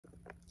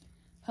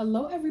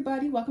Hello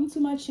everybody, welcome to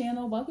my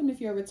channel. Welcome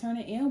if you're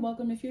returning and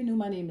welcome if you're new.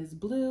 My name is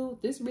Blue.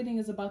 This reading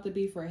is about to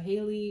be for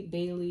Halle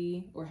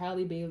Bailey or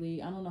Halle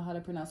Bailey. I don't know how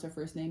to pronounce her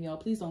first name, y'all.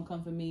 Please don't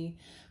come for me.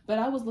 But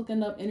I was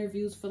looking up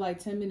interviews for like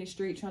 10 minutes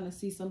straight trying to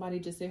see somebody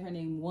just say her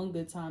name one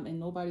good time and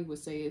nobody would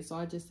say it. So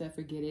I just said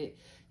forget it.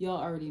 Y'all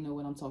already know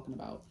what I'm talking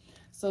about.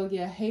 So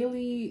yeah,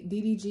 Halle,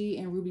 DDG,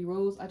 and Ruby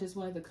Rose. I just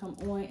wanted to come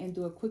on and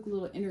do a quick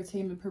little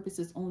entertainment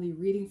purposes only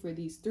reading for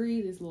these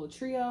three, this little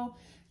trio.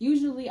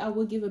 Usually I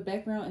would give a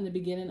background in the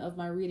beginning of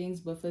my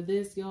readings, but for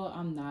this, y'all,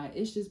 I'm not.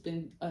 It's just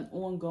been an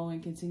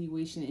ongoing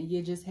continuation and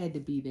you just had to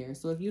be there.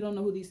 So if you don't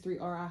know who these three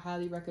are, I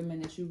highly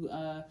recommend that you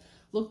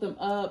look them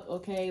up,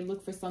 okay?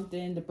 Look for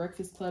something. The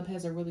Breakfast Club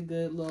has a really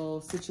good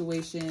little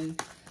situation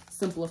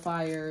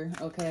simplifier,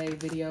 okay,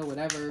 video,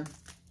 whatever.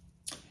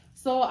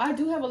 So I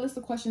do have a list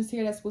of questions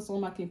here. That's what's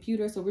on my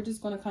computer. So we're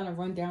just going to kind of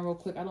run down real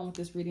quick. I don't want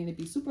this reading to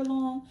be super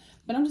long,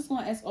 but I'm just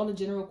going to ask all the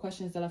general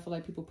questions that I feel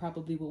like people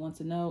probably will want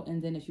to know.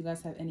 And then if you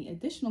guys have any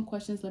additional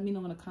questions, let me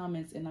know in the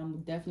comments. And I'm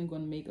definitely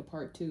going to make a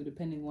part 2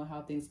 depending on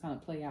how things kind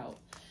of play out.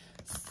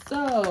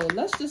 So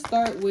let's just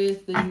start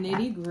with the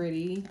nitty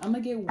gritty. I'm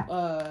going to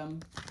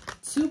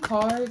get 2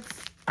 cards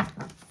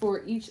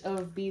for each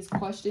of these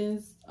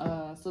questions.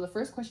 So the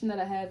first question that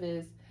I have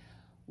is,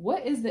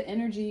 what is the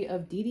energy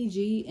of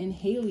DDG and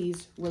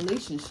Halle's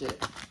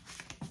relationship?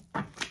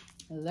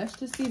 Let's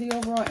just see the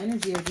overall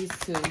energy of these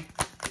two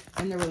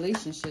and the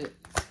relationship.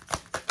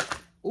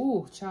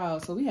 Ooh,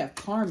 child. So we have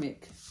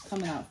karmic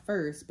coming out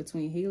first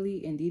between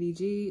Halle and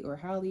DDG, or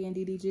Halle and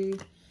DDG.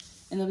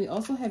 And then we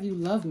also have you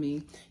love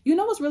me. You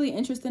know what's really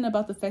interesting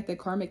about the fact that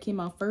karmic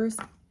came out first?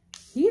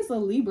 He's a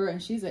Libra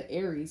and she's an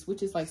Aries,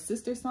 which is like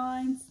sister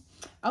signs.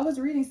 I was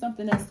reading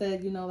something that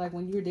said, you know, like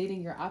when you're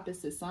dating your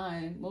opposite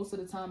sign, most of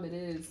the time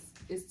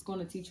it's going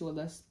to teach you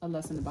a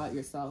lesson about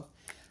yourself.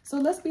 So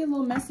let's be a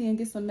little messy and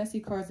get some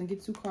messy cards and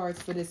get 2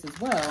 cards for this as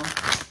well.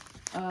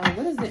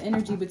 What is the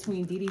energy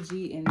between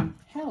DDG and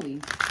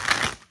Halle?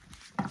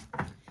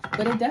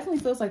 But it definitely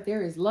feels like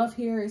there is love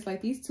here. It's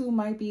like these two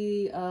might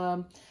be,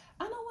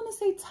 I don't want to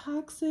say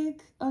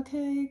toxic,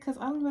 okay, because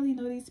I don't really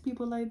know these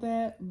people like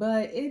that,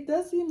 but it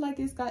does seem like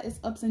it's got its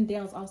ups and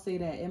downs. I'll say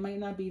that it might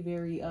not be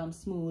very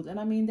smooth, and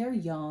I mean they're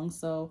young,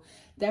 so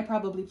that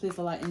probably plays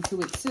a lot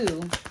into it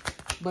too,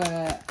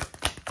 but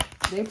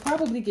they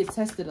probably get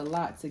tested a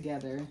lot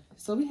together.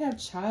 So we have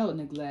child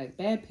neglect,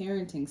 bad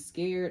parenting,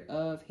 scared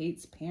of,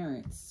 hates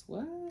parents.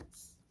 What?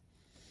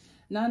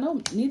 Now I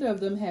know neither of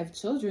them have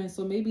children,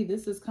 so maybe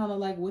this is kind of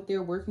like what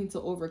they're working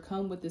to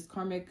overcome with this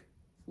karmic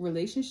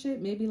relationship.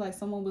 Maybe like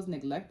someone was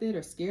neglected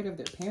or scared of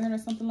their parent or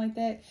something like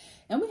that.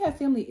 And we have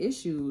family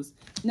issues.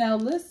 Now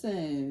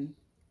listen,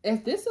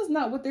 if this is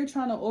not what they're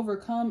trying to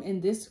overcome in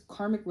this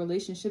karmic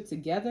relationship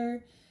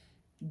together,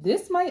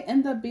 this might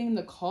end up being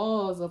the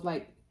cause of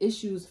like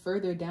issues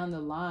further down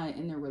the line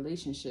in their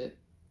relationship.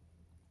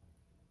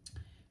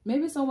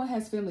 Maybe someone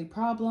has family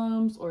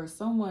problems, or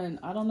someone,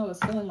 I don't know, is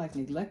feeling like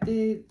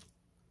neglected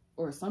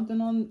or something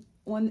on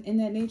in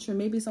that nature.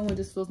 Maybe someone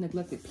just feels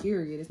neglected,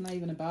 period. It's not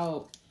even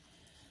about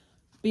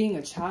being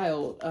a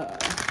child. I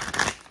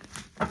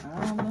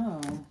don't know.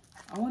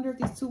 I wonder if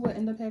these two would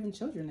end up having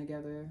children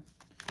together.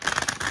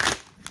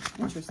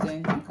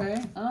 Interesting.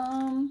 Okay.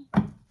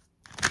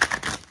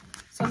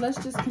 So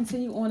let's just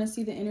continue on and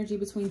see the energy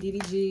between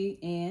DDG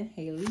and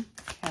Halle.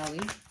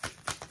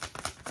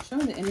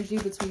 Showing the energy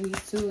between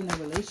these two in their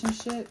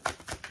relationship.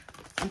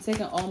 I'm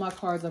taking all my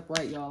cards up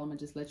right, y'all. I'm gonna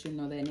just let you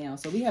know that now.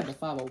 So we have the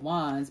 5 of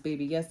Wands,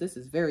 baby. Yes, this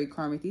is very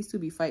karmic. These two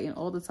be fighting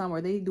all the time,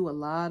 or they do a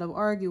lot of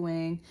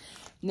arguing.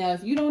 Now,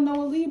 if you don't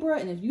know a Libra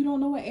and if you don't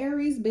know an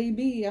Aries,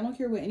 baby, I don't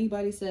care what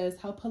anybody says,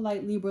 how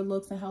polite Libra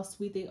looks and how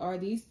sweet they are.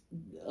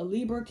 A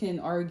Libra can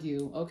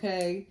argue,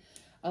 okay?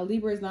 A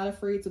Libra is not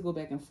afraid to go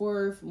back and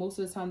forth. Most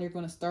of the time, they're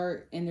going to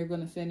start and they're going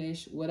to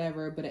finish,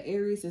 whatever. But an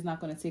Aries is not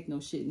going to take no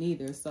shit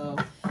neither. So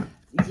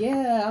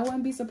yeah, I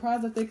wouldn't be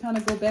surprised if they kind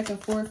of go back and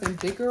forth and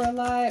bicker a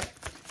lot.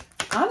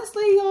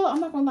 Honestly, y'all, I'm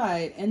not gonna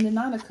lie. And the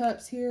 9 of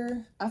Cups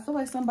here, I feel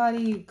like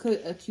somebody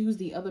could accuse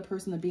the other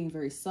person of being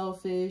very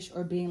selfish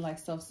or being like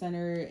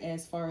self-centered,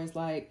 as far as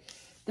like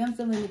them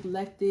feeling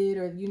neglected,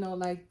 or, you know,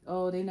 like,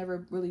 oh, they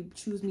never really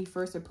choose me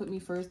first or put me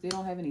first. They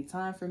don't have any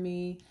time for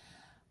me.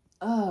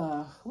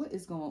 What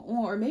is going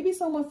on? Or maybe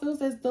someone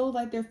feels as though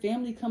like their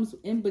family comes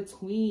in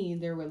between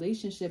their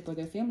relationship, or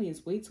their family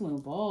is way too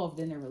involved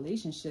in their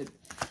relationship.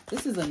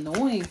 This is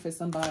annoying for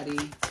somebody.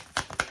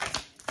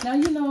 Now,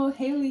 you know,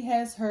 Halle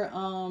has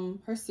her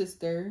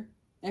sister,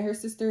 and her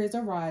sister is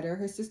a writer.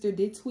 Her sister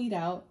did tweet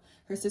out,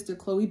 her sister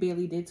Chloe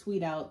Bailey did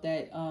tweet out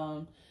that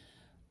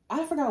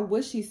I forgot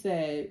what she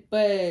said,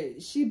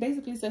 but she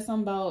basically said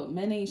something about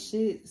men ain't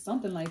shit,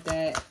 something like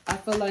that. I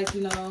feel like,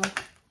 you know,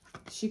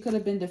 she could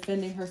have been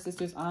defending her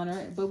sister's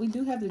honor, but we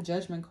do have the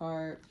Judgment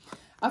card.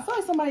 I feel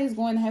like somebody is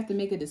going to have to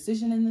make a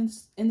decision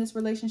in this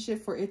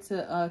relationship for it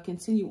to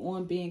continue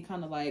on being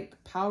kind of like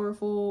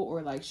powerful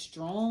or like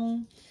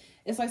strong.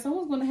 It's like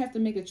someone's going to have to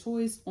make a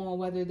choice on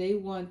whether they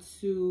want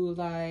to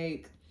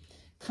like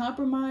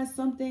compromise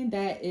something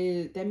that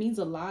means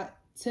a lot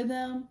to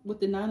them with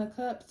the Nine of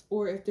Cups,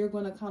 or if they're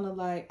going to kind of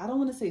like, I don't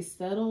want to say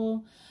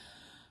settle,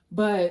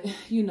 but,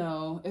 you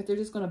know, if they're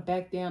just going to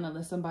back down and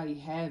let somebody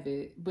have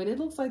it. But it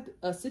looks like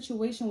a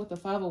situation with the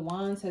Five of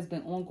Wands has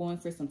been ongoing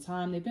for some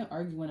time. They've been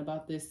arguing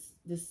about this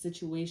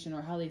situation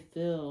or how they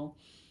feel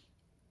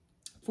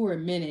for a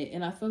minute.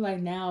 And I feel like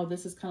now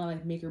this is kind of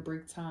like make or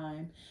break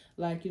time.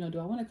 Like, you know, do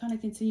I want to kind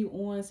of continue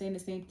on saying the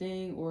same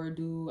thing, or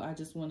do I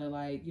just want to,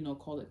 like, you know,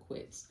 call it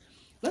quits?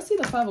 Let's see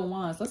the Five of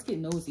Wands. Let's get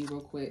nosy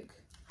real quick.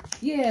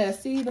 Yeah,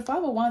 see, the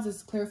Five of Wands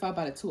is clarified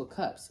by the Two of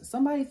Cups.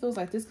 Somebody feels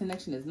like this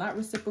connection is not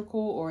reciprocal,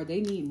 or they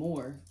need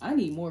more. I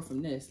need more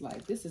from this.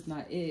 Like, this is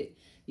not it.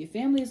 Your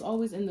family is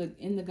always in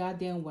the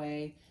goddamn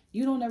way.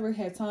 You don't ever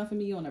have time for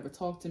me. You don't ever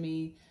talk to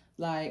me.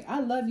 Like,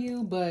 I love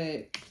you,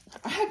 but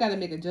I gotta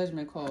make a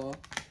judgment call.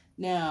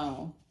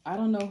 Now, I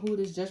don't know who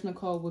this judgment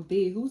call would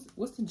be.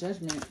 What's the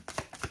judgment?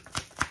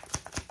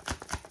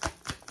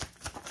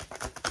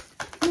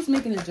 Who's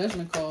making a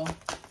judgment call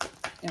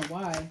and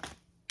why?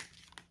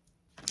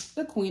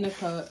 The Queen of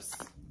Cups.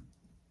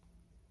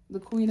 The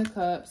Queen of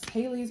Cups.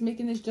 Halle is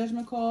making this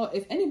judgment call.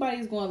 If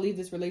anybody's going to leave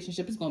this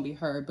relationship, it's going to be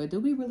her. But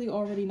do we really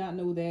already not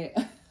know that?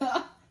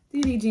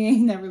 DDG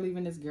ain't never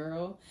leaving this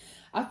girl.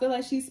 I feel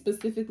like she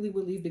specifically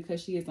would leave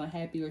because she is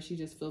unhappy, or she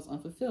just feels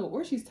unfulfilled,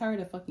 or she's tired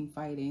of fucking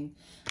fighting.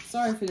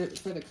 Sorry for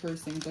the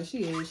cursing, but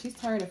she is. She's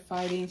tired of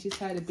fighting. She's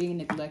tired of being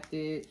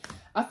neglected.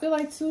 I feel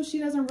like, too, she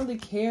doesn't really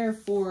care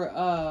for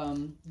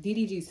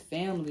DDG's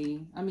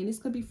family. I mean, this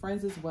could be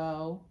friends as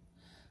well.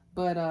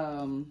 But,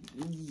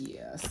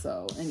 yeah.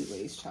 So,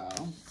 anyways,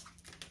 child.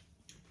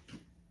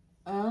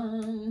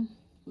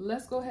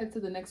 Let's go ahead to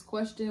the next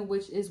question,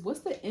 which is,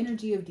 what's the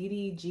energy of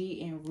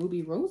DDG and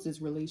Ruby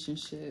Rose's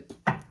relationship?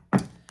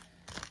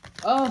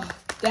 Oh,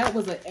 that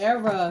was an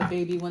era,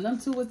 baby, when them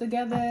two was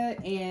together.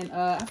 And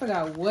I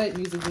forgot what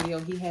music video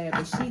he had,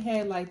 but she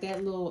had like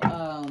that little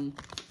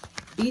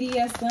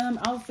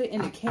BDSM outfit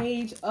in the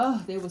cage.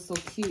 Oh, they were so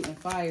cute and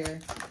fire.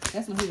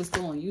 That's when he was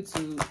still on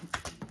YouTube.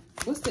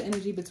 What's the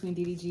energy between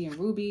DDG and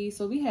Ruby?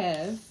 So we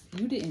have,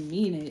 you didn't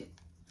mean it.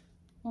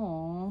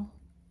 Aw,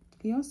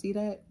 can y'all see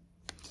that?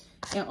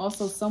 And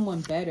also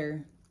someone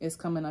better is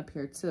coming up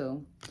here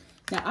too.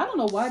 Now, I don't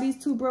know why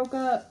these two broke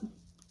up.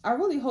 I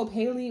really hope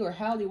Halle or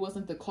Halle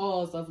wasn't the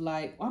cause of,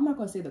 like, well, I'm not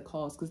going to say the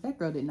cause because that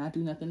girl did not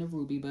do nothing to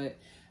Ruby, but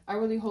I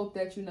really hope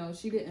that, you know,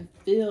 she didn't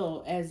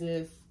feel as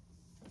if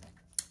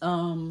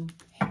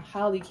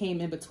Halle came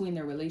in between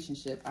their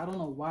relationship. I don't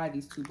know why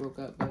these two broke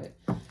up, but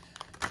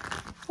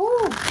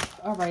whew.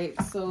 All right,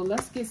 so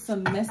let's get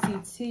some messy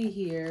tea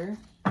here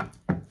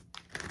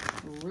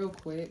real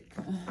quick.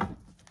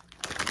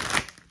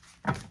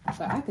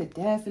 But I could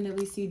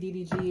definitely see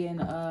DDG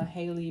and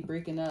Halle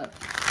breaking up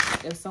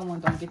if someone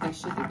don't get their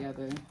shit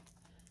together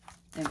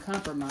and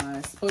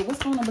compromise. But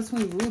what's going on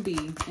between Ruby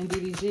and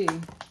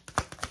DDG?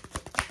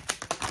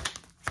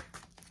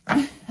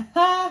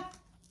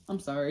 I'm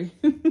sorry.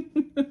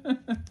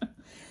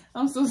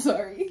 I'm so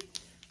sorry.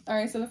 All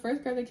right, so the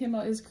first card that came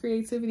out is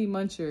Creativity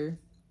Muncher.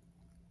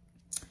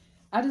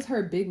 I just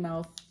heard Big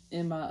Mouth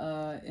in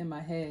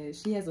my head.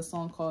 She has a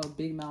song called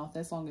Big Mouth.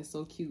 That song is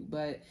so cute,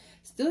 but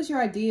steals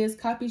your ideas,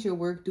 copies your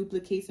work,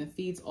 duplicates and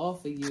feeds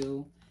off of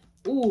you.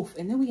 Oof.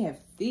 And then we have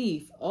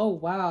Thief. Oh,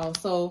 wow.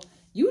 So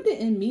you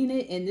didn't mean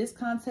it in this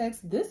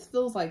context. This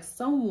feels like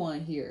someone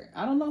here,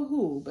 I don't know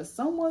who, but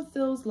someone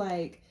feels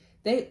like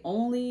they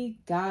only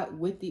got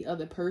with the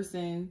other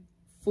person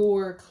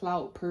for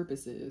clout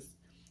purposes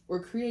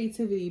or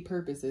creativity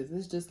purposes.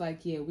 It's just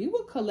like, yeah, we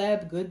will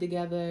collab good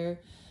together.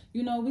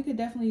 You know, we could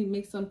definitely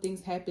make some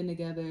things happen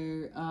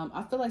together.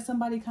 I feel like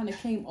somebody kind of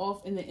came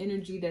off in the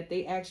energy that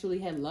they actually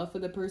had love for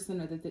the person,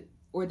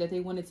 or that they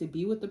wanted to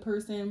be with the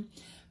person.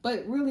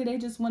 But really, they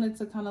just wanted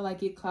to kind of like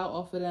get clout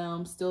off of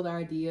them, steal their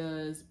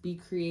ideas, be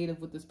creative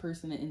with this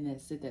person, and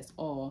that's it. That's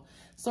all.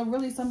 So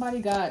really, somebody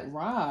got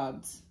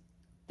robbed.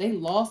 They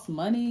lost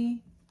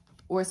money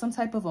or some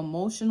type of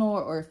emotional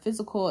or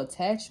physical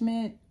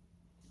attachment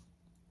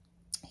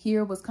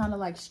here was kind of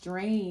like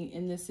strained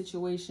in this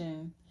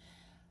situation.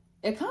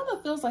 It kind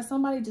of feels like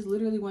somebody just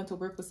literally went to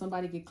work with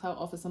somebody, get clout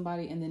off of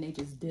somebody, and then they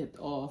just dipped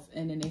off,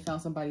 and then they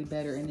found somebody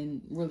better and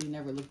then really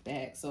never looked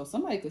back. So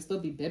somebody could still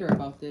be bitter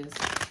about this.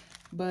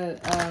 But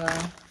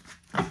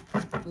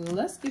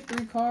let's get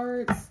 3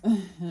 cards.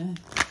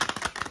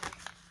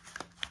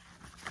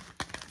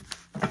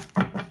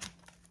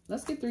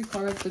 Let's get 3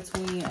 cards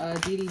between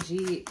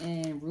DDG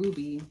and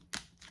Ruby.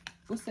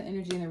 What's the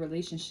energy in the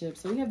relationship?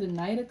 So we have the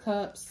Knight of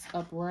Cups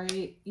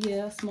upright.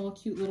 Yeah, small,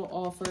 cute little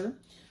offer.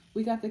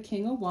 We got the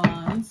King of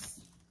Wands.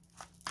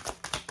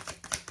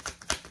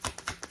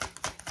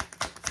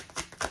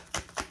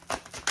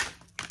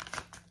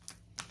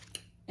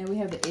 And we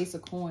have the Ace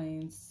of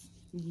Coins.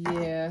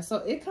 Yeah, so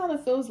it kind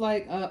of feels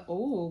like,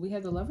 oh, we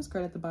have the Lover's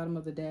card at the bottom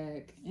of the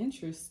deck.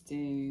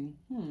 Interesting.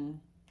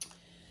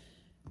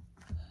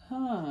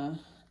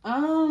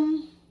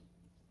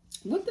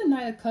 With the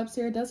Knight of Cups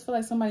here, it does feel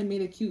like somebody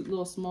made a cute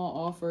little small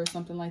offer or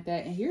something like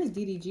that. And here's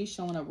DDG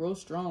showing up real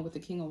strong with the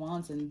King of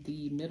Wands in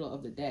the middle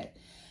of the deck.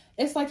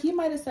 It's like he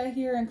might have sat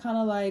here and kind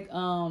of like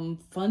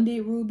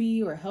funded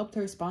Ruby or helped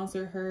her,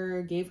 sponsor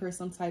her, gave her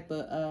some type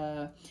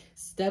of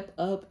step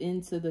up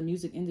into the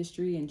music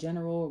industry in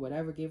general or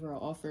whatever, gave her an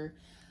offer.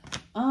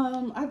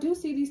 I do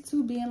see these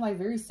two being like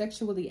very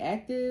sexually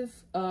active.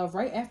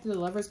 Right after the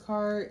Lover's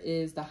card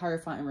is the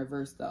Hierophant in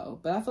reverse though,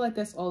 but I feel like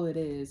that's all it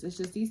is. It's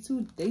just these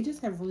two, they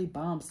just have really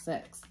bomb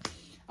sex.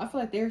 I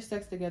feel like their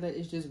sex together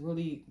is just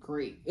really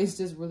great. It's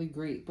just really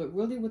great. But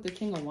really with the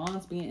King of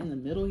Wands being in the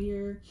middle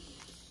here,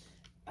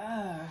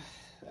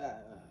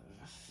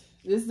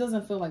 this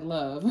doesn't feel like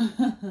love.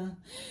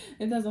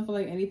 It doesn't feel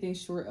like anything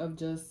short of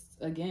just,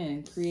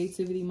 again,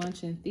 creativity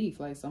munching thief.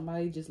 Like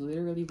somebody just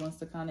literally wants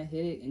to kind of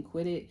hit it and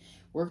quit it,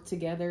 work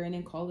together, and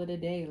then call it a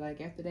day. Like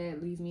after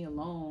that, leave me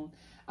alone.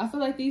 I feel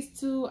like these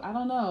two, I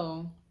don't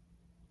know.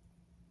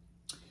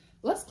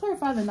 Let's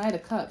clarify the Knight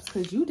of Cups,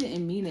 because you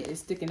didn't mean it. It's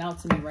sticking out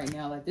to me right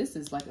now. Like this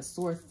is like a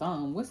sore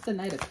thumb. What's the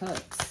Knight of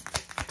Cups?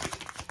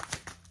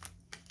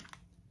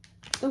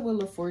 The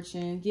Wheel of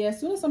Fortune. Yeah, as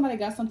soon as somebody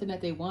got something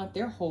that they want,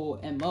 their whole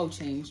MO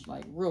changed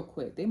like real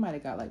quick. They might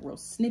have got like real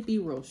snippy,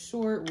 real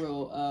short,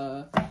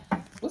 real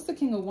what's the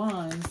King of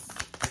Wands?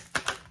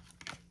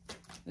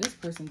 This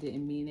person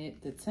didn't mean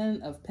it. The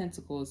 10 of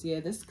Pentacles.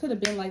 Yeah, this could have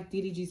been like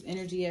DDG's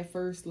energy at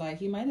first. Like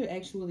he might have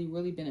actually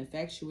really been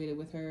infatuated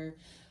with her,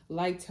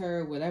 liked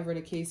her, whatever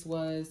the case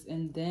was.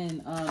 And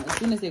then as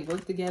soon as they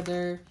worked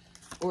together,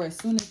 or as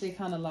soon as they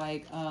kind of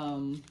like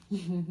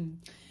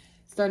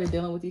started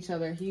dealing with each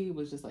other, he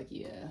was just like,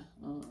 yeah,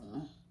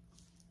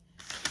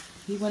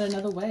 he went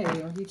another way,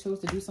 or he chose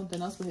to do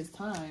something else with his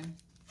time.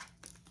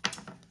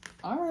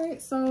 All right,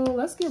 so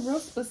let's get real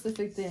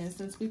specific then.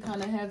 Since we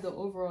kind of have the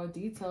overall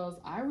details,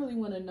 I really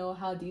want to know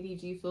how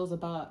DDG feels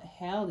about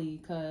Halle,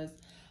 because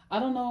I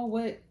don't know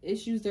what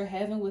issues they're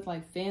having with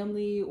like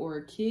family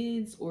or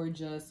kids, or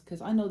just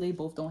because I know they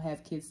both don't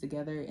have kids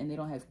together and they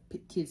don't have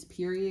kids,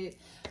 period.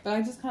 But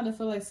I just kind of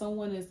feel like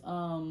someone is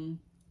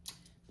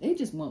they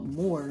just want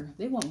more.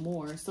 They want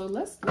more. So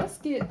let's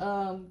get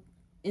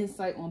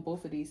insight on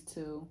both of these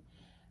two.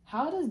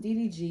 How does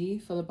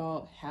DDG feel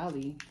about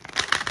Halle?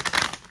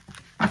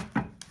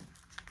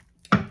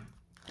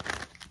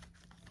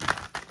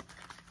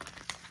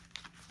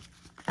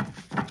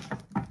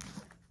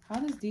 How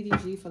does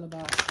DDG feel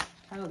about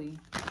Halle?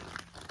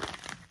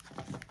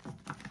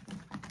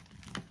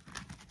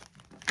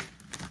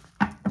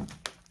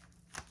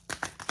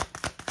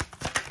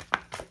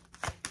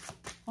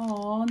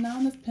 Oh,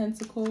 Nine of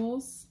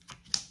Pentacles,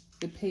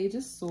 the Page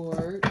of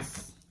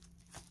Swords.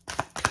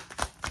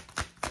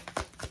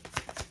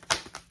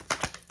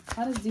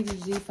 How does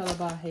DDG feel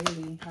about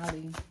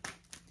Halle?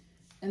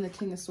 And the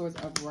King of Swords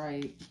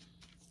upright.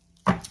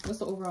 What's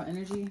the overall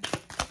energy?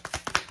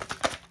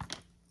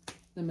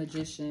 The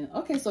Magician.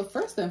 Okay, so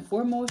first and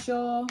foremost,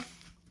 y'all,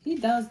 he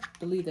does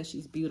believe that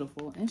she's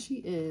beautiful, and she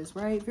is,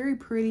 right? Very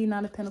pretty.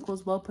 Nine of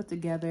Pentacles, well put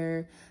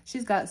together.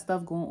 She's got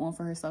stuff going on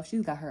for herself.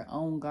 She's got her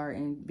own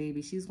garden,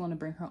 baby. She's going to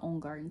bring her own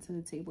garden to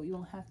the table. You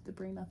don't have to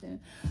bring nothing.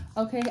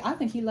 Okay, I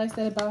think he likes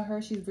that about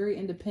her. She's very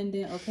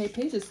independent. Okay,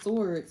 Page of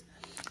Swords.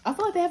 I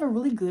feel like they have a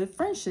really good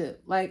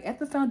friendship. Like at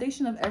the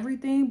foundation of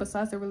everything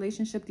besides their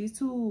relationship, these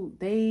two,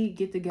 they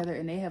get together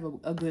and they have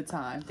a good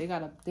time. They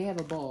have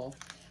a ball.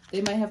 They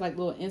might have like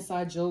little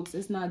inside jokes.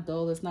 It's not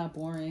dull. It's not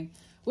boring.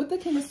 With the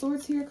King of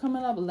Swords here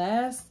coming up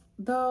last,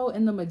 though,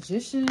 and the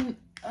Magician,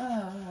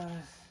 I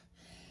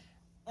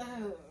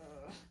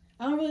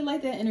don't really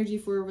like that energy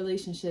for a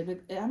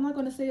relationship. I'm not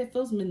going to say it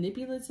feels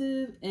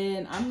manipulative,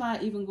 and I'm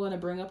not even going to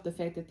bring up the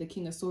fact that the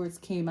King of Swords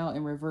came out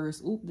in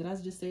reverse. Oop, did I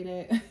just say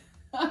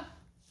that?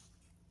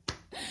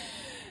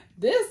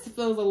 This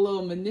feels a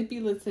little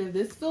manipulative.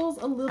 This feels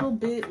a little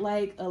bit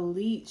like a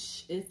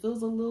leech. It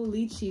feels a little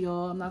leechy,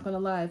 y'all. I'm not going to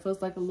lie. It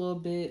feels like a little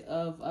bit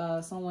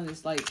of someone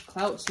that's like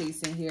clout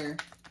chasing here.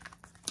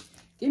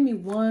 Give me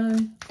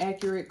one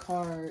accurate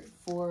card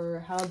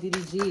for how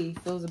DDG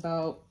feels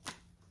about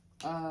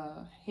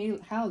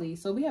Halle.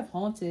 So we have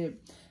Haunted,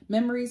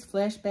 memories,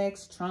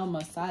 flashbacks,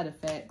 trauma, side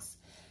effects.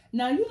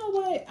 Now, you know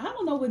what? I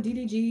don't know what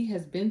DDG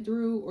has been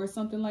through or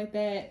something like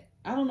that.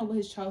 I don't know what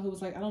his childhood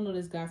was like. I don't know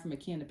this guy from a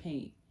can of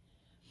paint.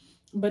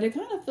 But it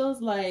kind of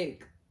feels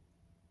like,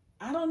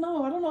 I don't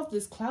know. I don't know if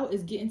this clout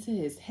is getting to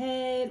his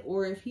head,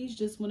 or if he's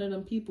just one of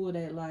them people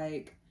that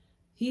like,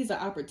 he's an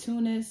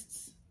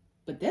opportunist.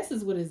 But this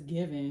is what it's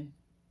given.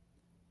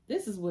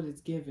 This is what it's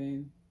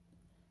given.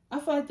 I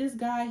feel like this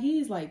guy,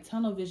 he's like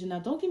tunnel vision. Now,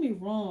 don't get me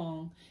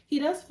wrong. He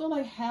does feel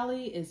like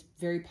Halle is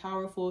very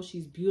powerful.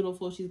 She's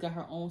beautiful. She's got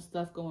her own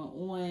stuff going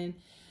on.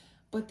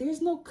 But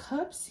there's no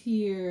cups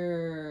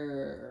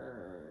here.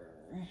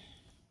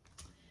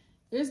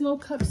 There's no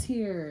cups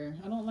here.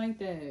 I don't like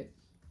that.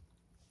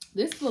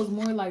 This feels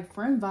more like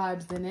friend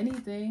vibes than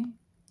anything.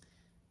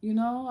 You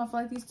know, I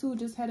feel like these two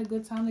just had a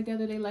good time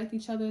together. They liked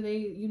each other. They,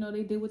 you know,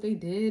 they did what they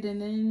did. And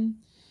then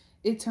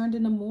it turned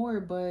into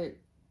more. But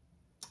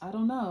I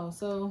don't know.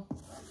 So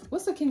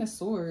what's the King of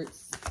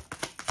Swords?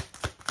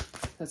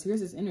 Because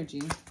here's his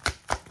energy.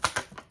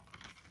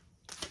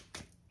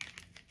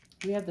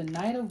 We have the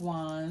Knight of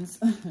Wands.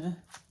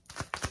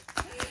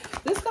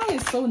 This guy why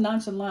it's so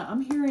nonchalant.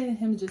 I'm hearing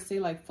him just say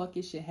like, fuck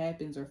it, shit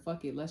happens, or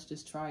fuck it, let's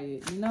just try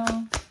it, you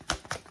know?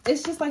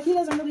 It's just like he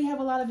doesn't really have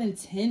a lot of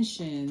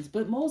intentions,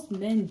 but most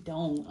men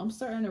don't. I'm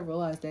starting to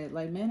realize that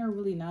like men are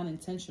really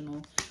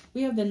non-intentional.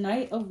 We have the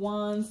Knight of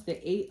Wands, the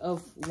Eight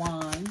of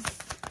Wands,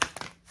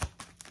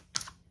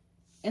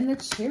 and the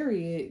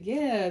Chariot.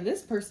 Yeah,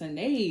 this person,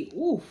 they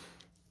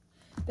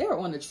were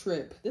on a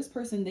trip. This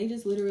person, they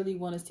just literally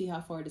want to see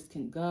how far this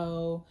can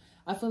go.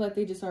 I feel like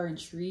they just are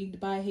intrigued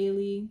by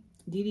Halle.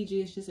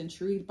 DDG is just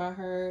intrigued by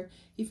her.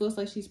 He feels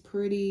like she's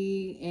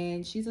pretty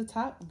and she's a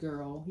top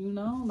girl, you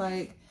know?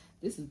 Like,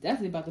 this is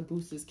definitely about to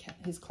boost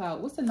his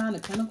clout. What's the Nine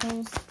of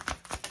Pentacles?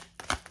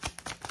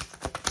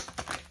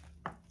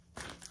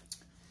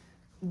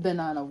 The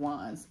Nine of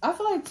Wands. I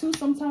feel like, too,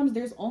 sometimes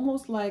there's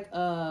almost like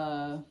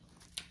a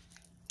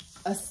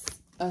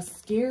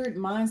scared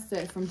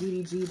mindset from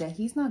DDG that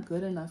he's not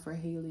good enough for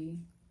Halle.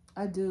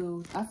 I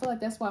do. I feel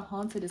like that's why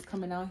Haunted is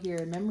coming out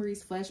here.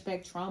 Memories,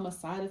 flashback, trauma,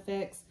 side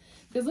effects.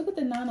 Because look at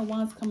the Nine of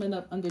Wands coming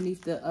up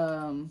underneath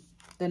the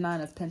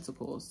Nine of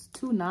Pentacles.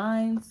 2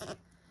 nines.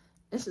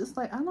 It's just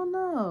like, I don't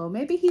know.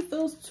 Maybe he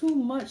feels too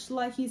much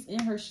like he's in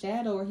her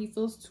shadow, or he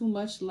feels too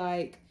much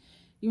like,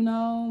 you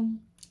know,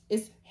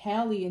 it's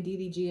Halle and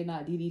DDG and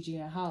not DDG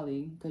and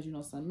Halle. Because, you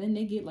know, some men,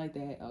 they get like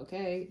that,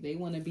 okay? They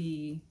want to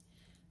be,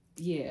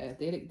 yeah,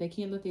 they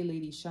can't let their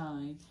lady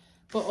shine.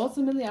 But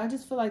ultimately, I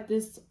just feel like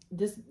this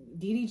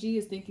DDG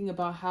is thinking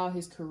about how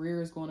his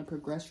career is going to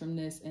progress from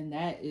this. And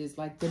that is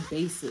like the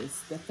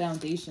basis, the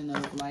foundation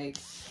of like,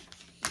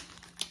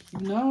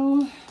 you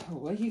know,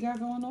 what he got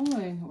going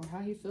on or how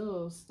he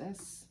feels.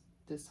 That's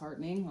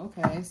disheartening.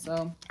 Okay,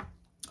 so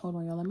hold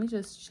on, y'all. Let me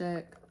just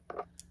check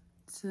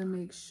to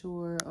make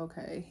sure.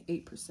 Okay,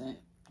 8%.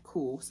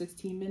 Cool.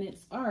 16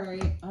 minutes. All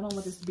right. I don't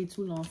want this to be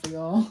too long for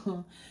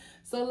y'all.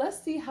 So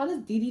let's see. How does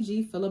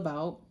DDG feel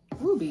about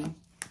Ruby?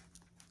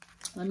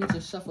 Let me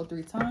just shuffle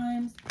 3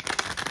 times.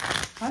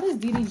 How does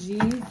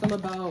DDG feel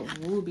about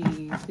Ruby?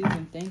 Please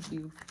and thank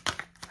you.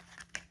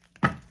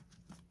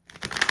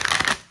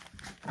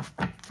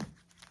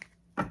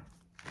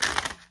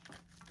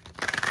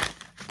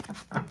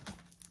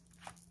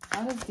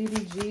 How does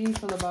DDG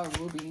feel about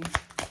Ruby?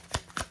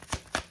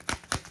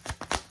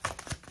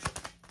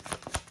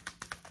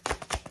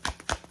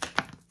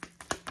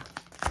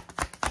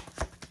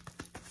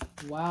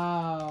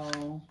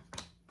 Wow.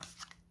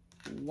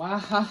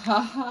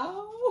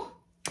 Wow.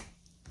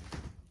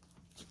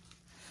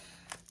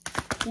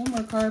 One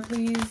more card,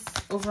 please.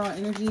 Overall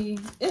energy.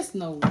 It's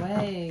no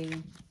way.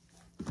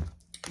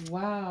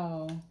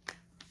 Wow.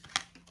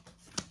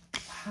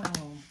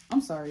 Wow.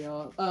 I'm sorry,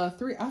 y'all. I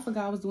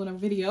forgot I was doing a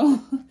video.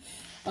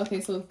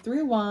 Okay, so 3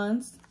 of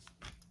Wands,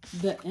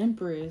 the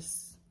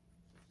Empress.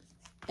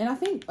 And I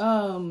think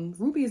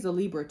Ruby is a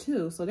Libra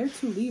too. So they're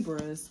 2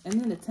 Libras. And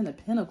then the 10 of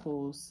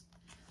Pentacles.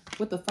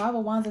 With the 5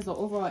 of Wands as the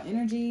overall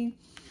energy.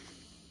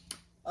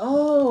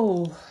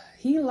 Oh,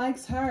 he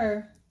likes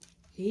her.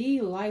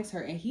 He likes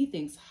her and he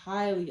thinks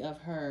highly of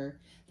her.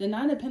 The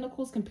 9 of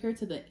Pentacles compared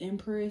to the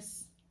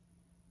Empress.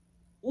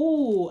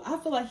 Oh, I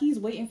feel like he's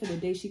waiting for the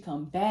day she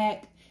come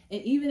back.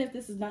 And even if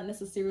this is not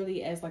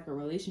necessarily as like a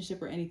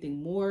relationship or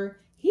anything more,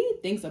 he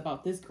thinks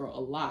about this girl a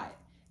lot.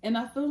 And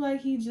I feel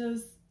like he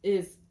just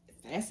is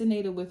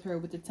fascinated with her.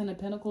 With the 10 of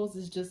Pentacles,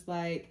 it's just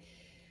like,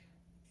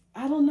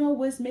 I don't know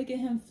what's making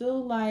him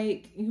feel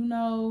like, you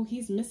know,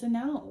 he's missing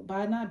out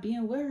by not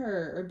being with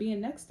her or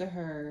being next to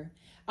her.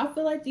 I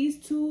feel like these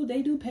two,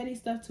 they do petty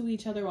stuff to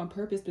each other on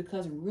purpose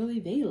because really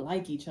they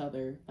like each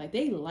other. Like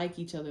they like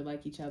each other,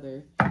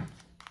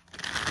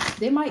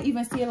 They might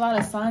even see a lot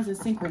of signs and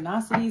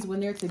synchronicities when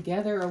they're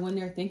together or when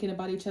they're thinking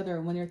about each other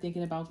or when they're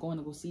thinking about going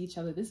to go see each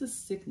other. This is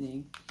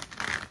sickening.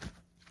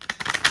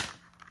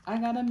 I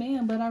got a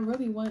man, but I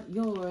really want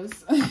yours.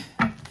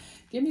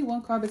 Give me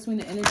one card between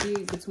the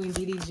energy between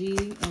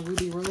DDG and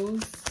Ruby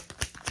Rose.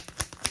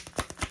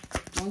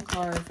 One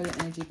card for the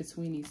energy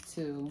between these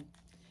two.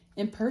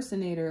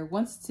 Impersonator,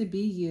 wants to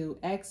be you,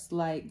 acts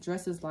like,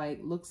 dresses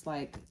like, looks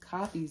like,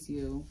 copies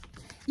you.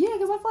 Yeah,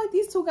 because I feel like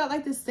these two got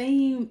like the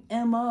same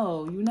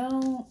MO, you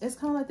know? It's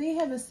kind of like they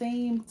have the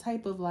same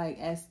type of like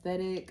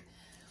aesthetic.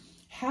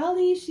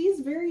 Halle, she's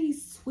very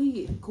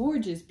sweet,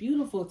 gorgeous,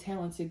 beautiful,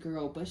 talented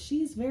girl, but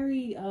she's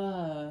very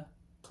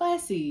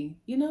classy,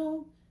 you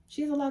know?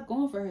 She has a lot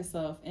going for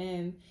herself.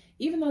 And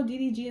even though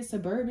DDG is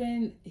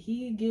suburban,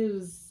 he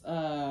gives,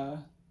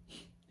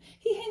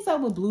 he hangs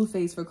out with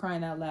Blueface, for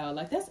crying out loud.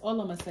 Like, that's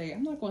all I'm going to say.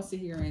 I'm not going to sit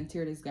here and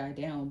tear this guy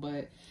down,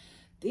 but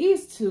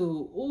these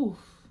two, ooh,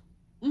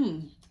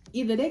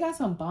 either they got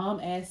some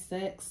bomb-ass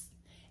sex,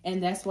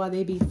 and that's why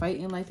they be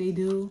fighting like they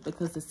do,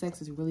 because the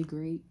sex is really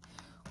great.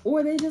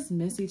 Or they just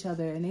miss each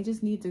other and they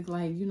just need to,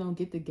 like, you know,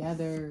 get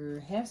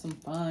together, have some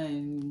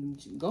fun,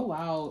 go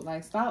out.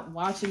 Like, stop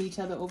watching each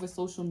other over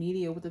social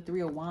media with the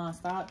 3 of Wands.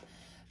 Stop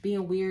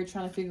being weird,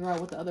 trying to figure out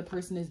what the other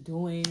person is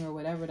doing or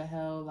whatever the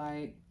hell.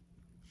 Like,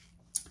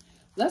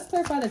 let's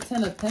clarify the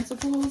 10 of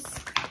Pentacles.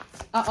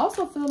 I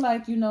also feel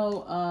like, you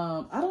know,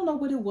 I don't know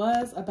what it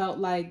was about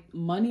like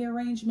money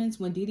arrangements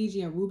when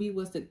DDG and Ruby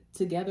was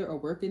together or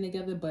working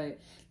together, but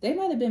they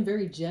might have been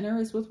very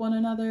generous with one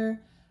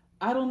another.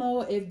 I don't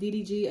know if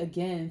DDG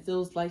again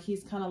feels like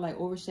he's kind of like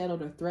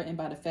overshadowed or threatened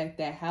by the fact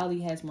that Halle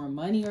has more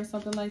money or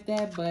something like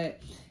that,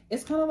 but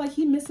it's kind of like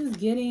he misses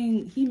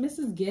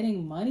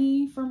getting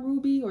money from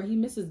Ruby, or he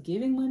misses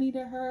giving money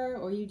to her,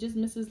 or he just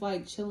misses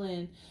like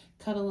chilling,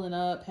 cuddling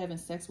up, having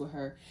sex with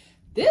her.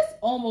 This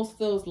almost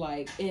feels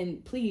like,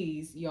 and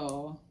please,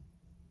 y'all,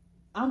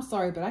 I'm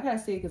sorry, but I gotta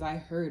say it because I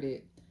heard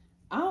it.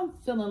 I'm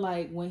feeling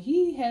like when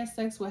he has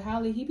sex with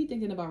Halle, he be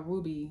thinking about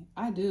Ruby.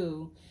 I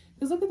do.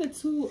 Because look at the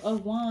Two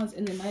of Wands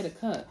and the Knight of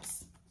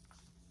Cups.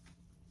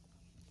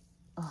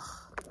 Ugh,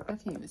 I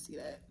can't even see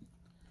that.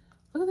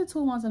 Look at the Two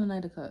of Wands and the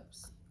Knight of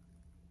Cups.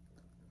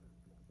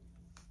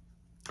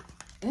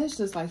 It's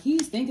just like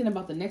he's thinking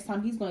about the next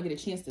time he's going to get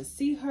a chance to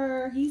see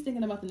her. He's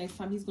thinking about the next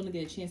time he's going to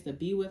get a chance to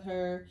be with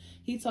her.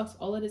 He talks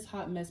all of this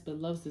hot mess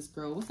but loves this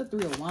girl. What's the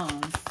Three of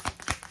Wands?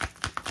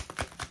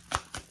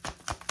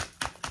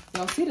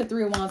 Y'all see the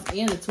Three of Wands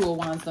and the Two of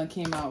Wands done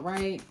came out,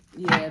 right?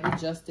 Yeah, the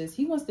Justice.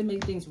 He wants to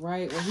make things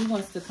right, or he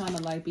wants to kind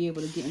of like be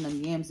able to get in them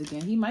yams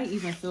again. He might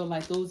even feel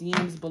like those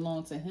yams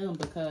belong to him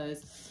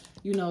because,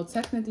 you know,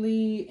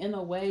 technically, in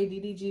a way,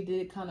 DDG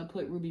did kind of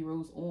put Ruby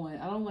Rose on.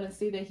 I don't want to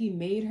say that he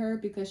made her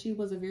because she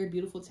was a very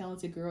beautiful,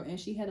 talented girl and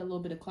she had a little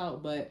bit of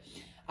clout, but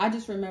I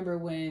just remember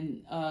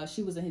when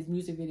she was in his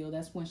music video,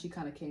 that's when she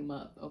kind of came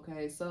up,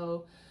 okay?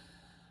 So,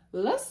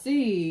 let's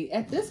see.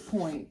 At this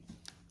point,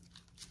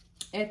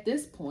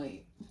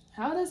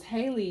 how does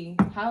Halle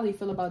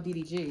feel about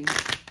DDG?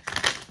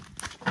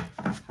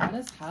 How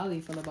does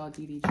Halle feel about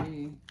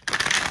DDG?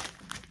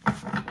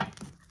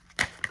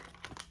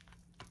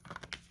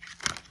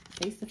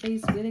 Face to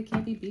face with it,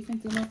 can't be beefing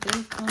through no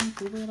FaceTime,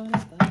 through it all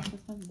that stuff. For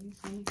some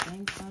reason,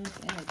 gang signs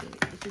added.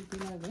 It should be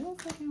like, where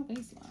the fuck your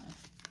baseline?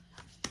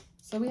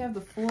 So we have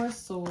the Four of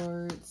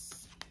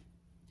Swords,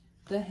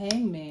 the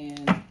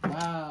Hangman.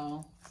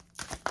 Wow.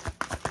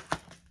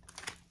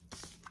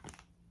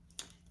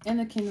 And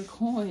the King of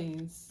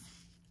Coins.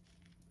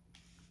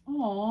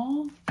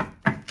 Aww.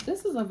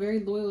 This is a very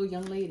loyal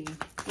young lady.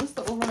 What's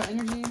the overall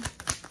energy?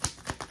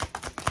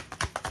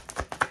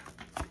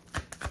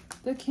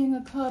 The King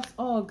of Cups.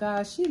 Oh,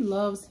 gosh. She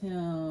loves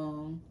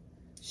him.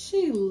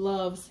 She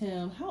loves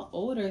him. How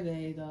old are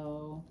they,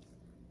 though?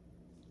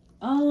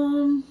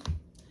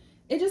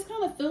 It just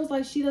kind of feels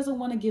like she doesn't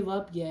want to give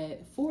up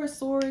yet. Four of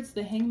Swords,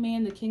 the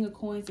Hangman, the King of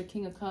Coins, the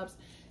King of Cups.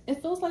 It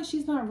feels like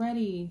she's not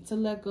ready to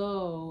let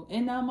go.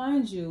 And now,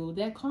 mind you,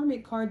 that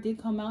karmic card did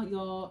come out,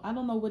 y'all. I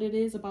don't know what it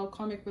is about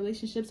karmic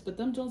relationships, but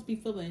them Jones be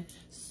feeling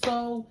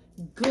so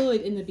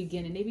good in the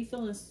beginning. They be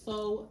feeling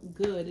so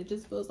good. It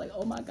just feels like,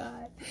 oh my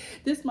God,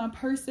 this is my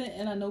person.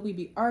 And I know we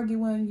be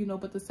arguing, you know,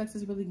 but the sex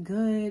is really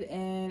good.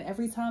 And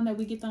every time that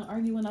we get done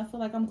arguing, I feel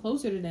like I'm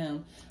closer to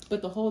them.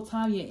 But the whole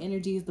time your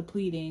energy is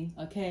depleting,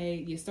 okay?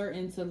 You're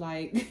starting to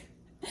like...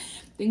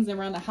 things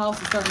around the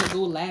house are starting to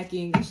go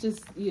lacking. It's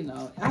just, you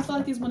know, I feel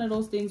like it's one of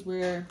those things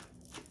where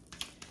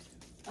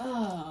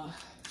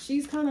she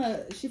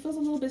feels a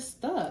little bit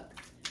stuck.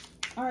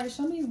 All right,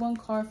 show me one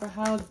card for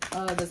how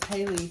does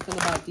Halle feel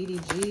about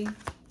DDG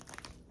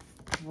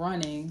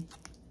running.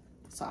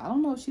 So I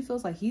don't know if she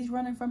feels like he's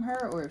running from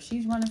her or if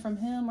she's running from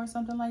him or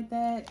something like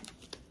that.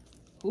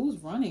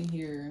 Who's running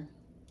here?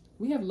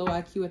 We have low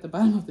IQ at the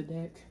bottom of the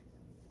deck.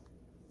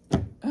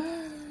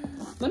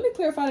 Let me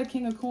clarify the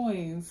King of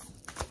Coins.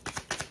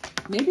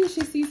 Maybe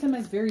she sees him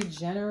as very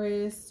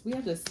generous. We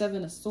have the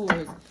Seven of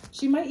Swords.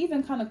 She might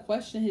even kind of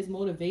question his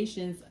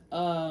motivations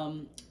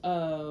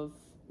of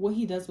what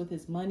he does with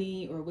his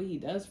money or what he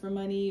does for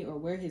money or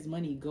where his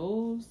money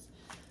goes.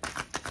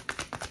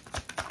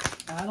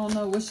 I don't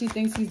know what she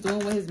thinks he's doing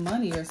with his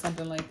money or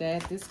something like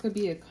that. This could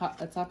be a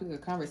topic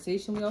of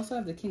conversation. We also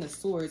have the King of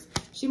Swords.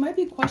 She might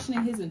be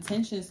questioning his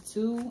intentions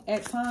too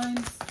at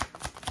times.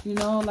 You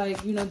know,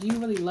 like, you know, do you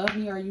really love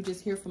me or are you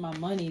just here for my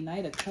money?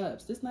 Knight of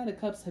Cups. This Knight of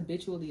Cups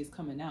habitually is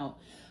coming out.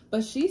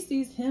 But she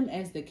sees him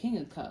as the King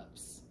of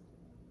Cups.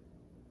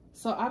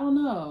 So, I don't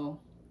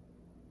know.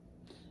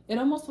 It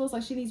almost feels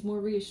like she needs more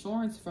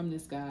reassurance from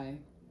this guy.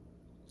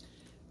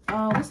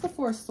 What's the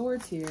Four of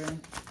Swords here?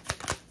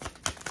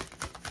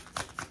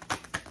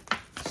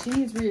 She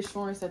needs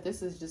reassurance that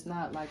this is just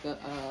not like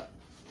a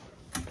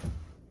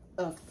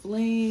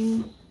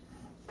fling.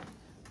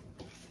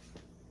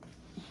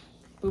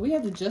 But we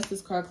have the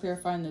Justice card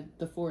clarifying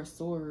the Four of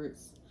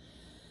Swords.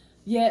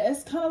 Yeah,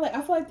 it's kind of like,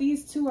 I feel like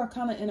these two are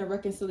kind of in a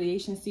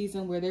reconciliation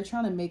season where they're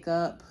trying to make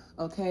up,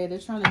 okay? They're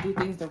trying to do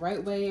things the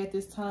right way at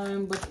this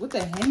time. But with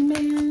the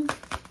Hangman,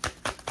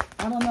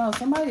 I don't know.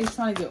 Somebody's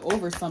trying to get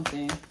over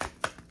something.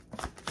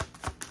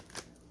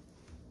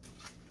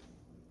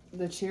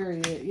 The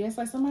Chariot. Yeah, it's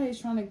like somebody's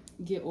trying to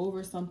get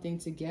over something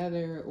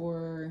together,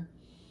 or...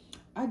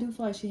 I do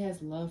feel like she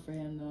has love for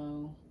him,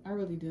 though. I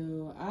really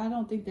do. I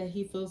don't think that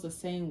he feels the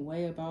same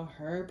way about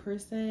her, per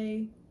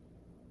se.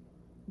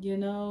 You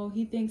know,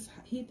 he thinks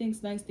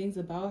nice things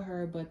about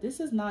her, but this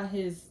is not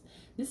his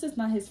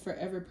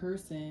forever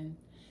person.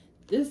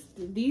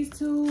 These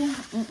two,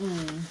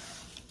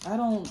 I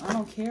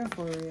don't care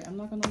for it. I'm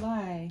not gonna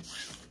lie.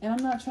 And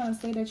I'm not trying to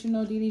say that, you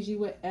know, DDG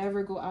would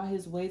ever go out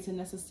his way to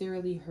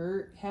necessarily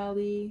hurt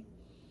Halle.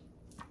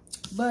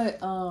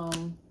 But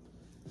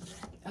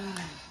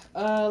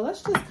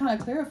let's just kind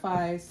of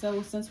clarify.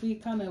 So since we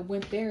kind of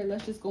went there,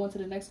 let's just go into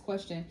the next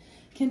question.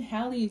 Can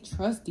Halle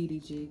trust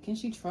DDG? Can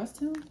she trust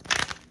him?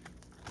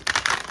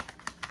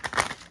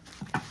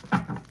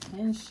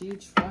 Can she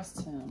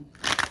trust him?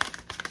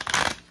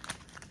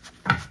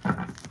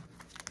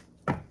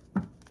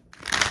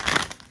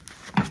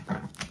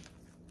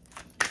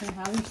 Can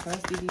Halle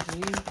trust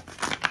DDG?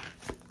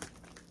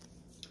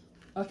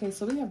 Okay,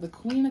 so we have the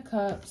Queen of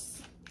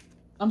Cups.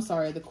 I'm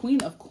sorry, the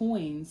Queen of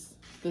Coins,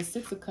 the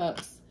Six of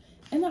Cups,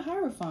 and the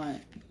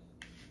Hierophant.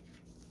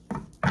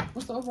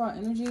 What's the overall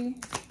energy?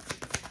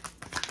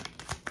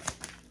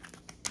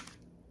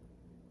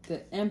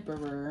 The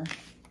Emperor.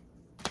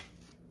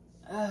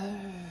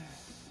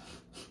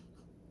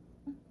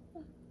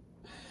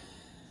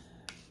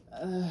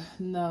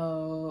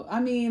 No.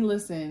 I mean,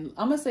 listen,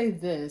 I'm gonna say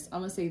this.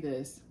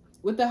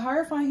 With the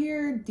Hierophant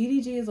here,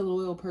 DDG is a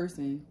loyal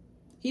person.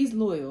 He's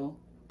loyal.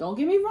 Don't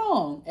get me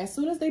wrong. As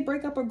soon as they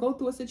break up or go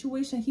through a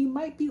situation, he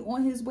might be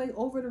on his way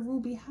over to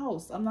Rubi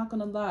house. I'm not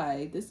gonna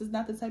lie. This is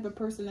not the type of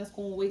person that's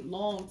gonna wait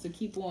long to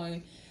keep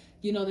on.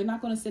 You know, they're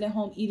not gonna sit at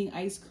home eating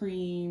ice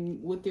cream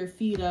with their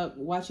feet up,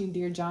 watching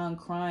Dear John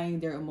crying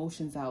their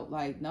emotions out.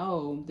 Like,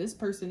 no, this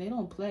person, they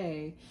don't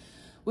play.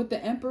 With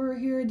the Emperor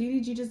here,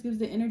 DDG just gives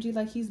the energy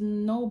like he's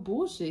no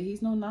bullshit.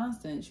 He's no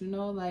nonsense, you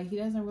know? Like, he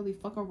doesn't really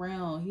fuck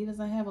around. He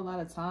doesn't have a lot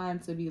of time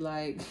to be,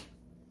 like,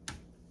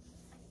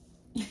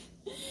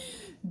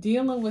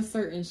 dealing with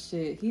certain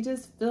shit. He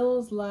just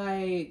feels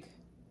like,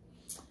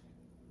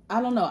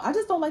 I don't know. I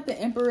just don't like the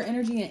Emperor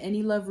energy in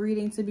any love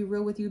reading, to be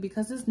real with you,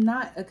 because it's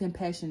not a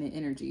compassionate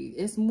energy.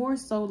 It's more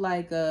so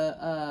like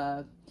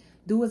a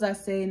do as I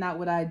say, not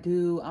what I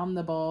do. I'm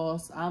the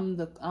boss. I'm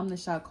the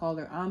shot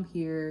caller. I'm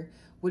here.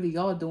 What are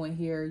y'all doing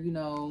here? You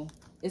know,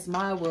 it's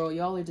my world.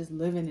 Y'all are just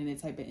living in it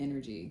type of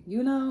energy.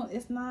 You know,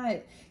 it's not.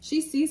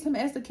 She sees him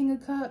as the King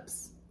of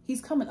Cups.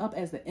 He's coming up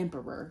as the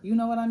Emperor. You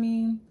know what I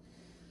mean?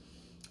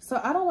 So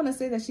I don't want to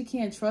say that she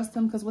can't trust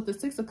him, because with the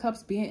Six of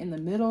Cups being in the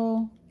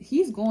middle,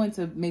 he's going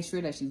to make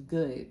sure that she's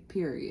good,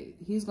 period.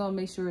 He's going to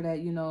make sure that,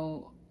 you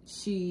know,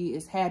 she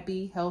is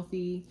happy,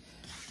 healthy,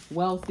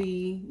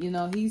 wealthy. You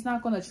know, he's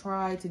not going to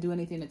try to do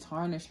anything to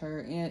tarnish her.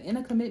 And in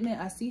a commitment,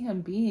 I see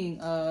him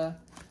being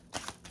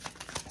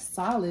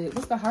solid.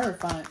 What's the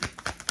Hierophant?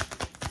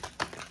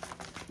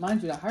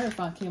 Mind you, the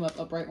Hierophant came up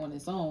upright on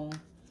its own.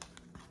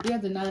 We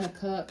have the Nine of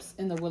Cups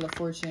and the Wheel of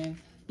Fortune.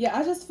 Yeah,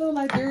 I just feel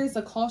like there is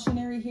a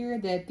cautionary here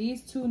that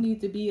these two need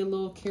to be a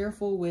little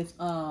careful with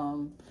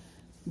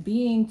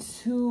being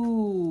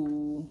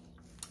too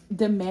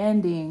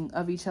demanding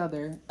of each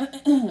other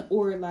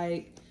or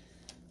like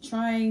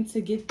trying to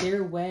get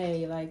their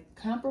way. Like,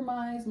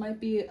 compromise might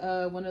be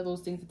one of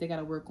those things that they got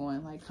to work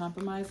on, like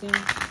compromising.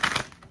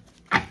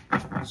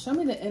 Show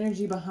me the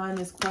energy behind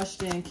this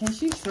question. Can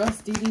she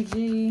trust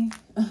DDG?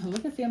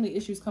 Look at family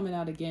issues coming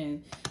out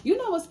again. You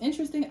know what's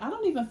interesting? I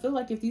don't even feel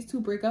like if these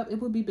two break up,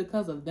 it would be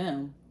because of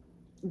them.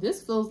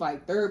 This feels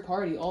like third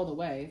party all the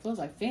way. It feels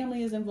like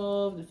family is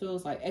involved. It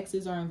feels like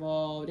exes are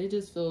involved. It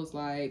just feels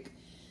like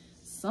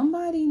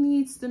somebody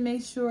needs to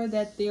make sure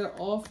that their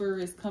offer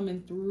is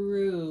coming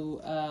through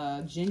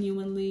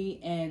genuinely,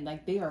 and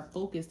like they are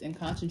focused and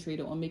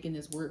concentrated on making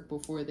this work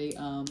before they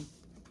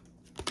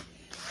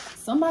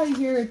somebody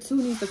here too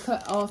needs to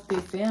cut off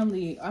their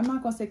family. I'm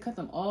not gonna say cut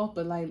them off,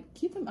 but like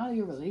keep them out of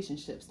your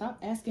relationship. Stop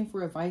asking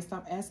for advice.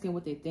 Stop asking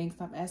what they think.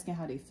 Stop asking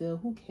how they feel.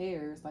 Who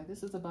cares? Like,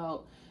 this is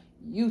about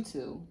you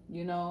two,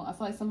 you know? I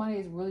feel like somebody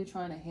is really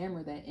trying to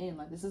hammer that in.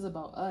 Like, this is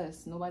about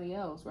us, nobody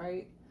else,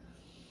 right?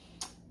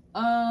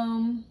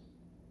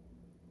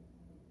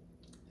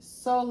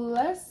 So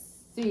let's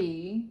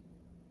see.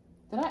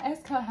 Did I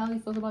ask how Halle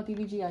feels about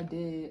DDG? I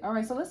did. All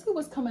right, so let's see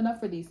what's coming up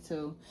for these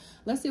two.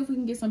 Let's see if we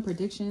can get some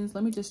predictions.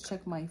 Let me just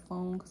check my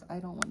phone because I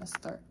don't want to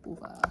start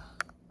over.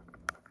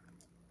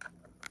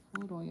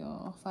 Hold on,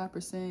 y'all.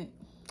 5%.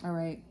 All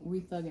right,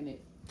 we thugging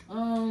it.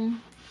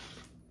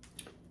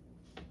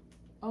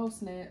 Oh,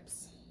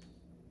 snaps.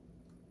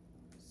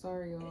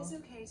 Sorry, y'all. It is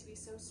okay to be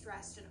so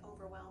stressed and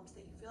overwhelmed that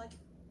you feel like...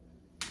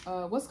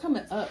 What's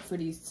coming up for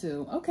these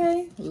two?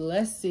 Okay,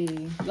 let's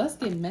see. Let's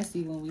get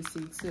messy when we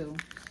see two.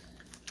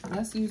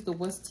 Let's use the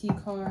West T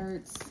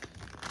cards.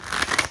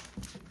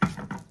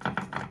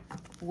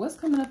 What's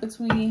coming up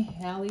between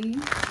Halle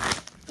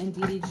and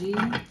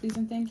DDG? Please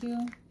and thank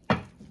you. I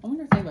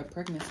wonder if they have a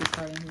pregnancy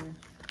card in here.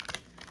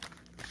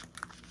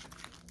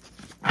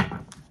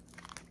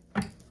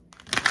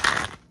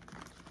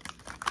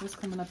 What's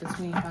coming up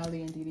between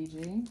Halle and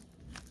DDG?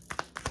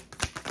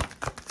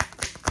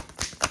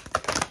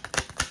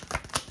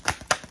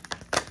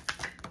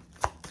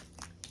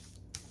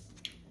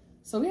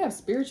 So we have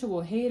spiritual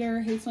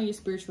hater, hates on your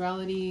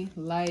spirituality,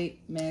 light,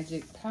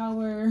 magic,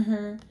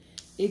 power,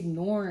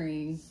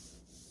 ignoring.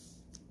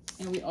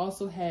 And we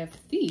also have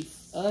thief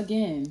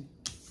again.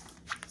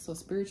 So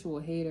spiritual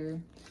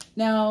hater.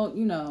 Now,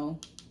 you know,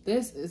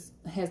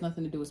 has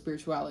nothing to do with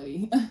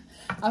spirituality.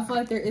 I feel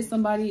like there is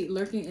somebody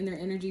lurking in their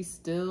energy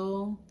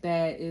still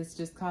that is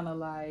just kind of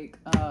like,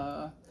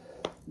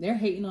 they're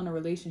hating on a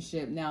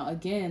relationship. Now,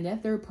 again,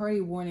 that third party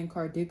warning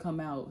card did come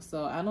out.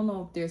 So I don't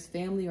know if there's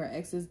family or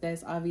exes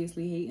that's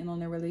obviously hating on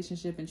their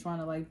relationship and trying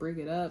to like break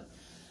it up.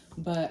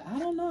 But I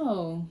don't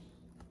know.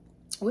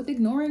 With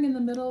ignoring in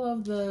the middle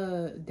of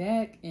the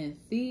deck and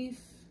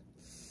thief,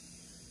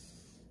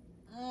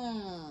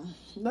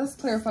 let's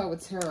clarify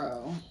with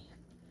tarot.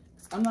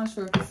 I'm not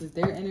sure if this is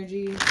their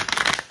energy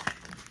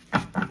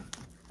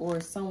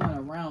or someone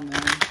around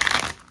them.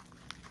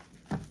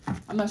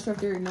 I'm not sure if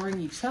they're ignoring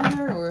each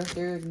other or if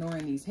they're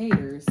ignoring these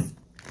haters.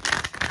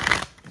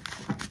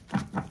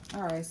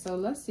 All right, so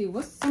let's see.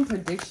 What's some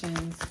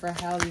predictions for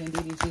Halle and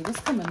DDG? What's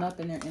coming up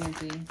in their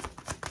energy?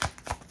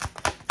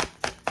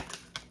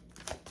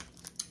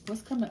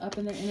 What's coming up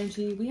in their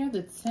energy? We have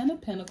the 10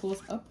 of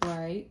Pentacles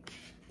upright,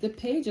 the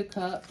Page of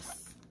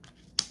Cups,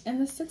 and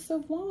the 6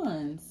 of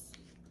Wands.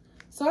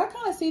 So I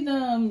kind of see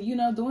them, you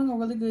know, doing a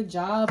really good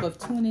job of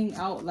tuning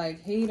out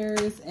like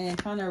haters and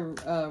kind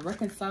of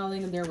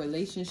reconciling their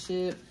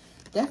relationship.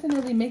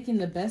 Definitely making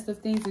the best of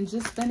things and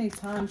just spending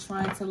time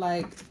trying to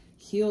like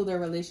heal their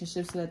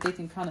relationship so that they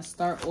can kind of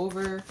start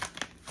over,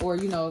 or,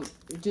 you know,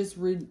 just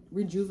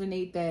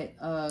rejuvenate that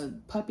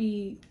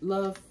puppy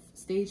love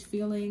stage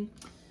feeling.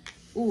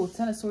 Ooh,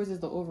 10 of Swords is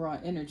the overall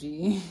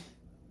energy.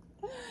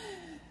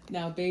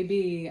 Now,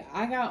 baby,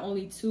 I got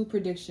only 2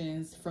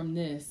 predictions from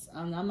this.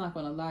 I'm not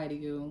going to lie to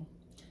you.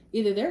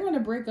 Either they're going to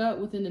break up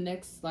within the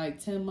next, like,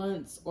 10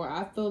 months, or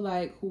I feel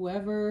like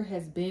whoever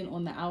has been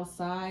on the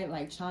outside,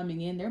 like,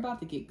 chiming in, they're about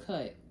to get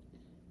cut.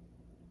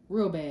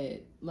 Real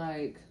bad.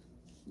 Like,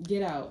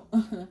 get out.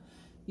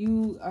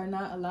 You are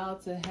not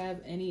allowed to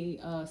have any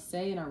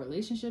say in our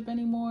relationship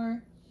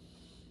anymore.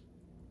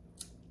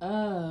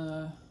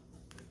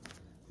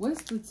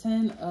 What's the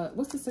 10?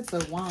 What's the 6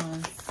 of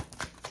Wands?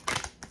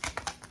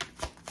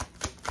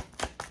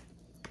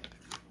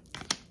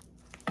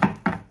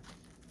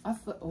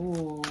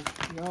 Oh,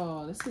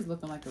 y'all, this is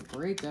looking like a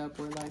breakup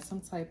or like some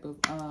type of,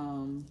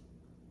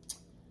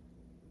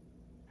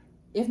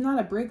 if not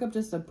a breakup,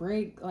 just a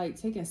break, like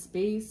taking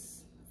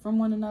space from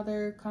one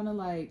another, kind of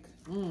like,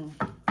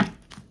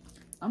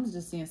 I'm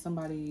just seeing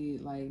somebody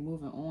like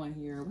moving on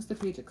here. What's the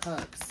Page of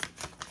Cups?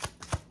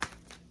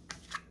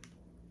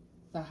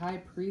 The High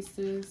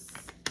Priestess.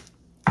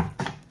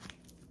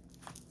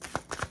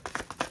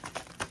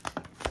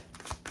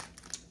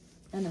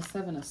 And the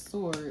 7 of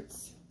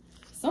Swords.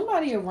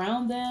 Somebody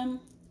around them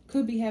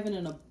could be having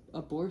an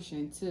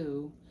abortion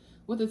too.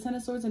 With the 10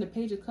 of Swords and the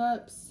Page of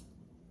Cups,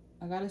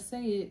 I gotta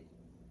say it.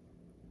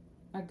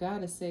 I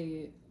gotta say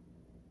it.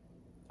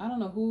 I don't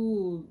know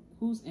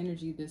whose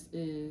energy this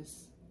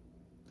is.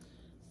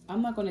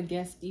 I'm not gonna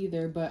guess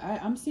either, but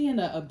I'm seeing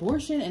an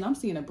abortion and I'm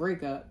seeing a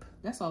breakup.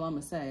 That's all I'm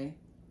gonna say.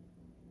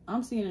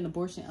 I'm seeing an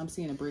abortion, I'm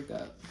seeing a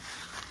breakup.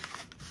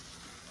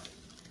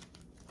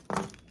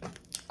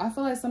 I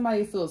feel like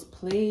somebody feels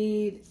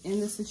played in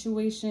this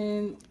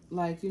situation.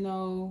 Like, you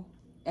know,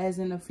 as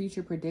in a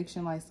future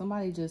prediction, like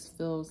somebody just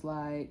feels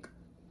like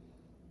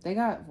they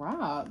got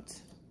robbed.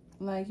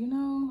 Like, you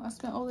know, I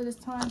spent all of this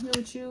time here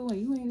with you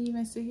and you ain't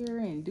even sit here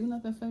and do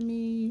nothing for me.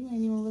 You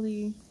ain't even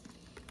really...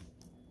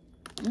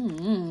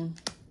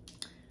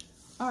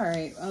 All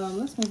right,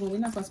 let's move on. We're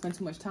not going to spend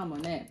too much time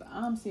on that, but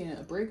I'm seeing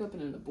a breakup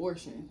and an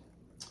abortion.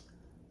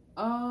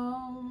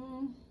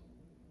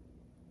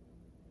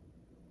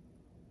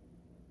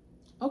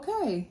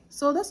 Okay,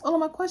 so that's all of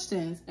my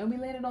questions, and we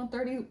landed on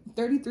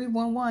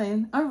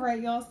 3311. All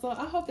right, y'all, so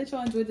I hope that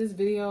y'all enjoyed this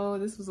video.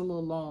 This was a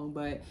little long,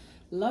 but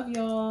love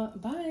y'all.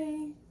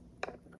 Bye.